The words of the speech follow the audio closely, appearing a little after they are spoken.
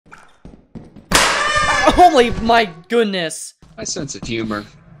Holy my goodness. My sense of humor.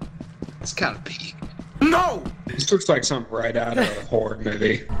 It's kind of peak. No! This looks like something right out of a horror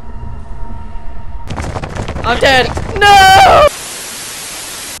movie. I'm dead. No!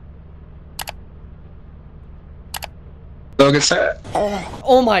 Look at that.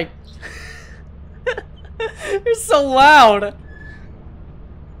 Oh my. You're so loud.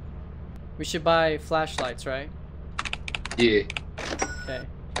 We should buy flashlights, right? Yeah. Okay.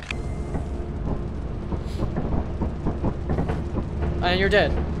 And you're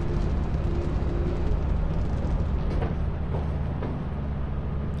dead.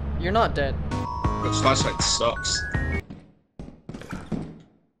 You're not dead. This flashlight sucks.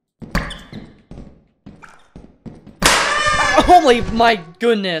 Holy my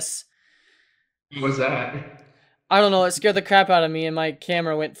goodness. What was that? I don't know, it scared the crap out of me and my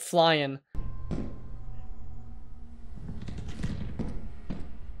camera went flying.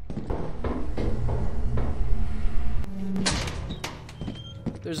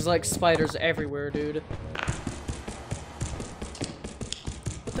 There's like spiders everywhere, dude.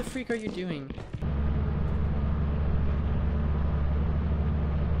 What the freak are you doing?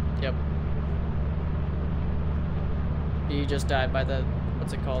 Yep. He just died by the,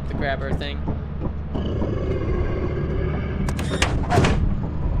 what's it called? The grabber thing.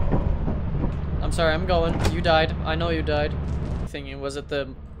 I'm sorry, I'm going. You died. I know you died. Thinking, was it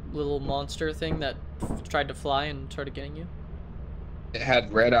the little monster thing that tried to fly and started getting you? It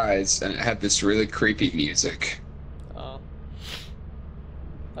had red eyes and it had this really creepy music. Oh.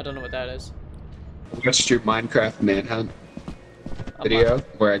 I don't know what that is. I watched your Minecraft manhunt video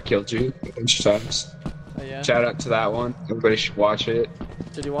where I killed you a bunch of times. Oh yeah? Shout out to that one. Everybody should watch it.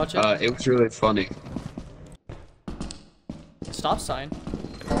 Did you watch it? It was really funny. Stop sign.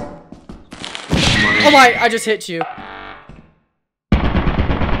 Oh my, I just hit you.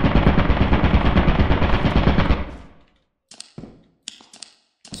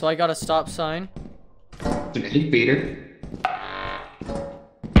 So I got a stop sign. It's an 8-beater.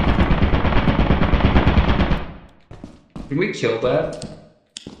 Can we kill that?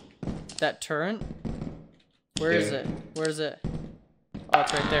 That turret? Where is it? Where is it? Oh,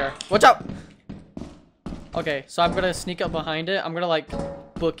 it's right there. Watch out! Okay, so I'm gonna sneak up behind it. I'm gonna like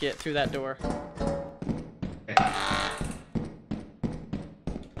book it through that door.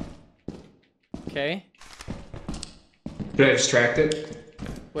 Okay. Did I distract it?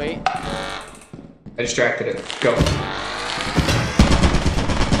 Wait. I distracted it. Go.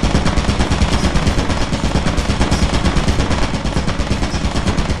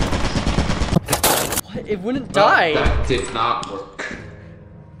 What? It wouldn't die. That did not work.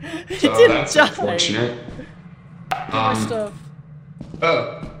 It So didn't that's die. unfortunate. Stuff.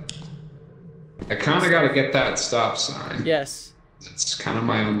 Oh. I kind of got to get that stop sign. Yes. It's kind of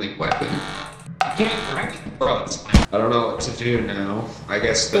my only weapon. I can't wreck it, bro. I don't know what to do now. I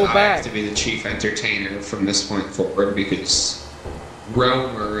guess that I have to be the chief entertainer from this point forward because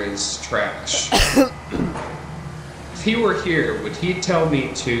Romer is trash. If he were here, would he tell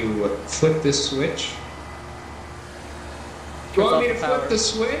me to flip this switch? Do you want me to flip the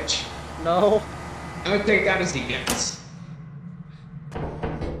switch? No. I would take that as a yes.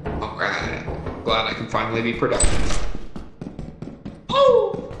 Alright. Glad I can finally be productive.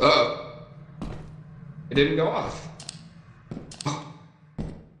 Oh! Uh-oh. It didn't go off. Oh.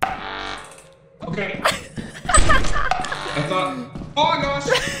 Okay. I thought... Oh my gosh!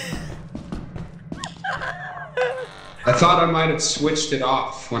 I thought I might have switched it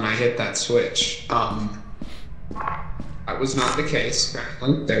off when I hit that switch. That was not the case,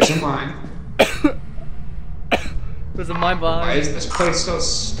 apparently. There's a mine. There's a mine behind. Why is this place so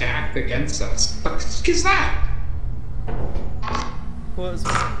stacked against us? What the fuck is that? What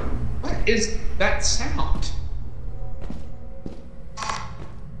is that sound?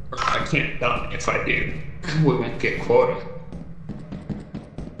 I can't done if I do. We won't get quota.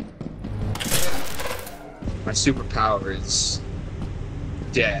 My superpower is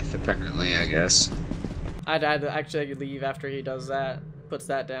death, apparently, I guess. I'd actually leave after he does that. Puts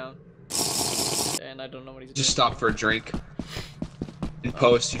that down. And I don't know what he's doing. Just stop for a drink. In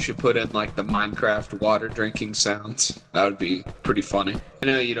post, you should put in like the Minecraft water drinking sounds. That would be pretty funny. I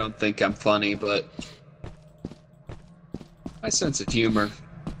know you don't think I'm funny, but my sense of humor,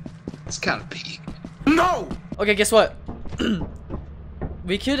 it's kind of peak. No! Okay, guess what?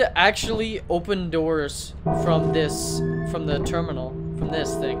 We could actually open doors from the terminal, from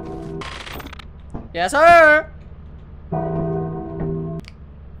this thing. Yes, sir! What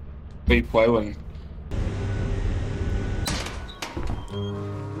are you playing?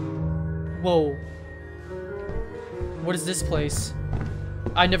 Whoa. What is this place?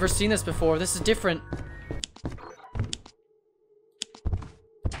 I've never seen this before. This is different.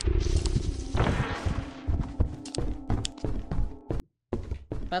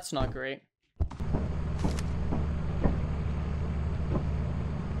 That's not great.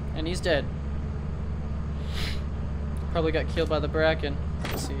 And he's dead. Probably got killed by the bracken.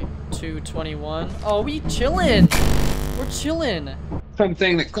 Let's see. 221. Oh, we chillin'! We're chillin'!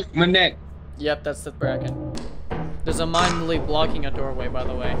 Something that clicked my neck. Yep, that's the bracken. There's a mine lily blocking a doorway, by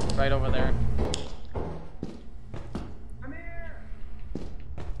the way. Right over there. Come here.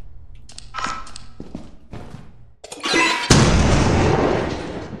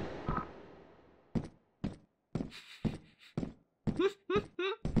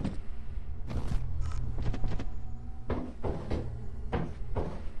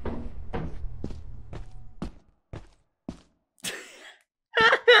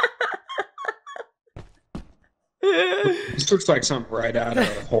 This looks like something right out of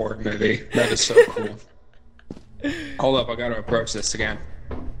a horror movie. That is so cool. Hold up, I gotta approach this again.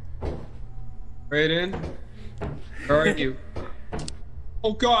 Right in. Where are you?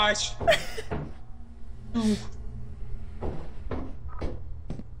 Oh gosh! No.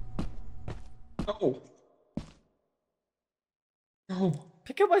 No. No.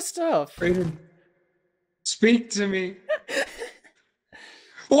 Pick up my stuff. Brayden, speak to me.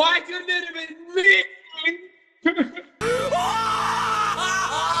 Why couldn't it have been me?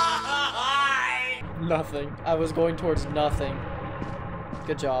 Nothing. I was going towards nothing.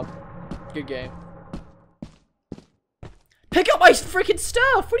 Good job. Good game. Pick up my freaking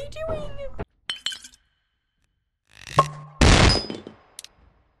stuff! What are you doing?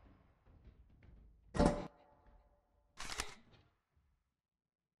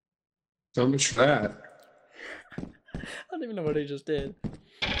 So much for that. I don't even know what I just did.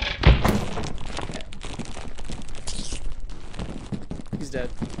 He's dead.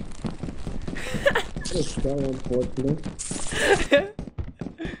 That is so unfortunate.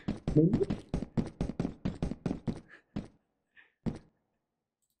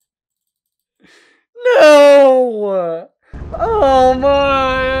 No! Oh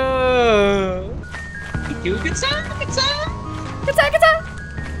my! You good sound? Good sound? Good time, good time!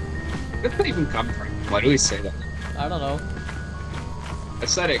 Where did that even come from? Why do we say that? I don't know. I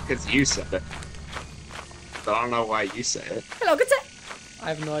said it because you said it. But I don't know why you say it. Hello, good time! I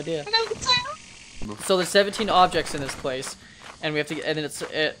have no idea. Hello, good sound. So there's 17 objects in this place, and we have to, and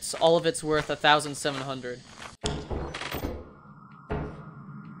it's all of it's worth 1,700.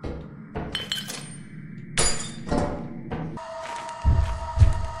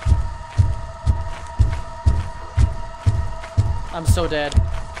 I'm so dead.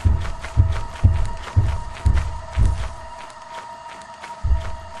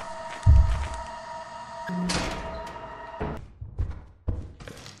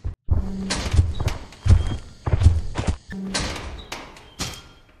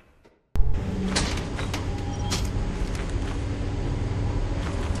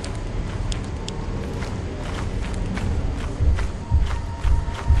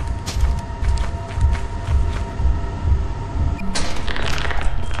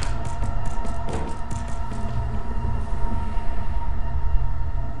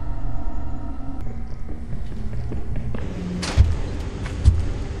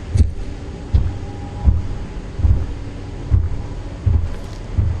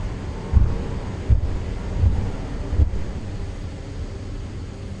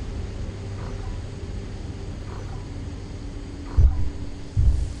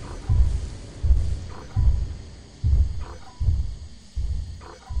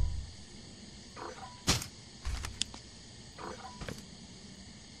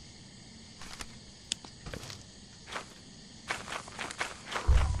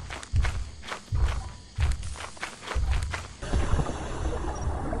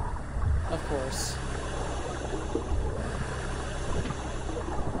 Of course.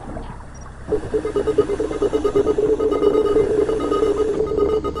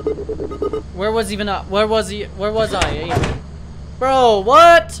 Where was even where was he? Where was I even? Bro,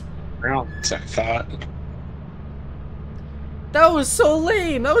 what? Rounds, I thought. That was so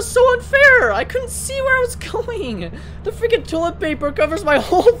lame. That was so unfair. I couldn't see where I was going. The freaking toilet paper covers my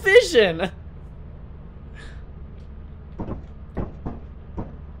whole vision.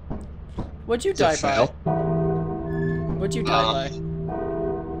 What'd you die by? What'd you die by?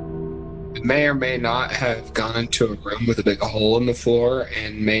 May or may not have gone into a room with a big hole in the floor,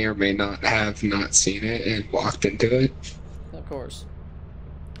 and may or may not have not seen it and walked into it. Of course.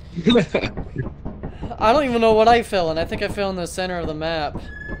 I don't even know what I fell in. I think I fell in the center of the map.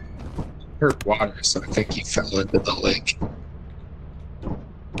 Heard water, so I think he fell into the lake.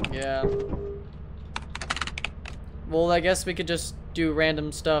 Yeah. Well, I guess we could just do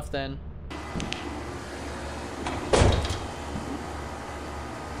random stuff then.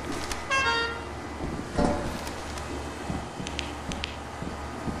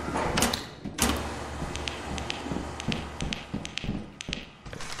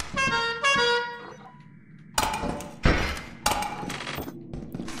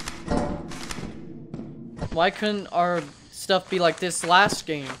 Why couldn't our stuff be like this last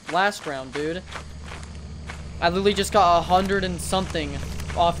round, dude? I literally just got 100 and something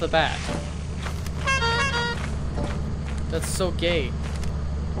off the bat. That's so gay.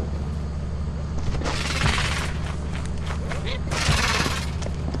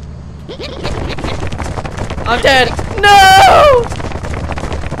 I'm dead. No!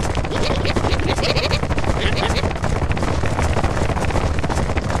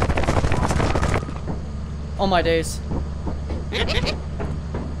 Oh my days. Get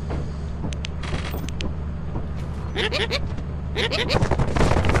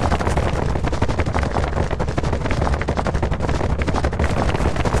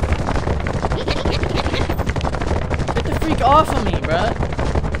the freak off of me, bruh.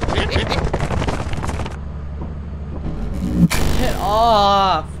 Get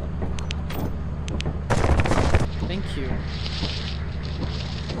off. Thank you.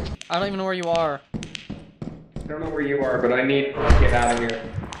 I don't even know where you are. I don't know where you are, but I need to get out of here.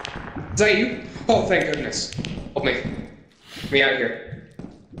 Is that you? Oh, thank goodness. Help me. Get me out of here.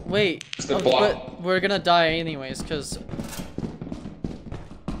 Wait. But we're gonna die anyways, because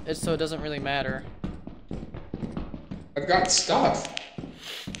so it doesn't really matter. I've got stuff.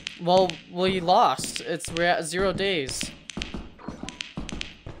 Well, we lost. We're at 0 days.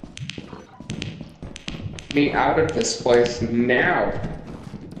 Get me out of this place now.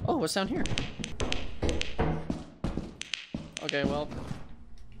 Oh, what's down here? Okay, well.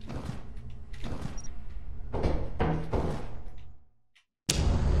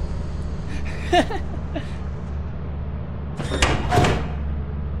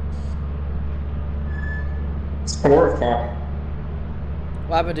 It's horrifying.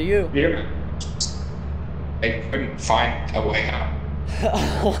 What happened to you? Yeah. I couldn't find a way out.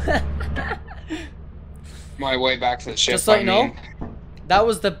 My way back to the ship. Just so you know, that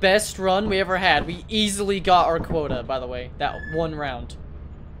was the best run we ever had. We easily got our quota, by the way. That one round.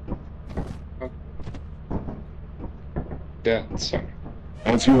 Yeah, so.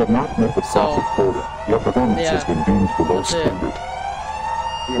 As you have not met the profit quota, your performance has been deemed below standard.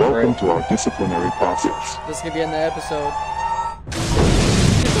 Welcome to our disciplinary process. This is gonna be in the episode.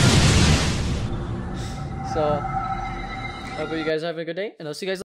 So, I hope you guys have a good day, and I'll see you guys later.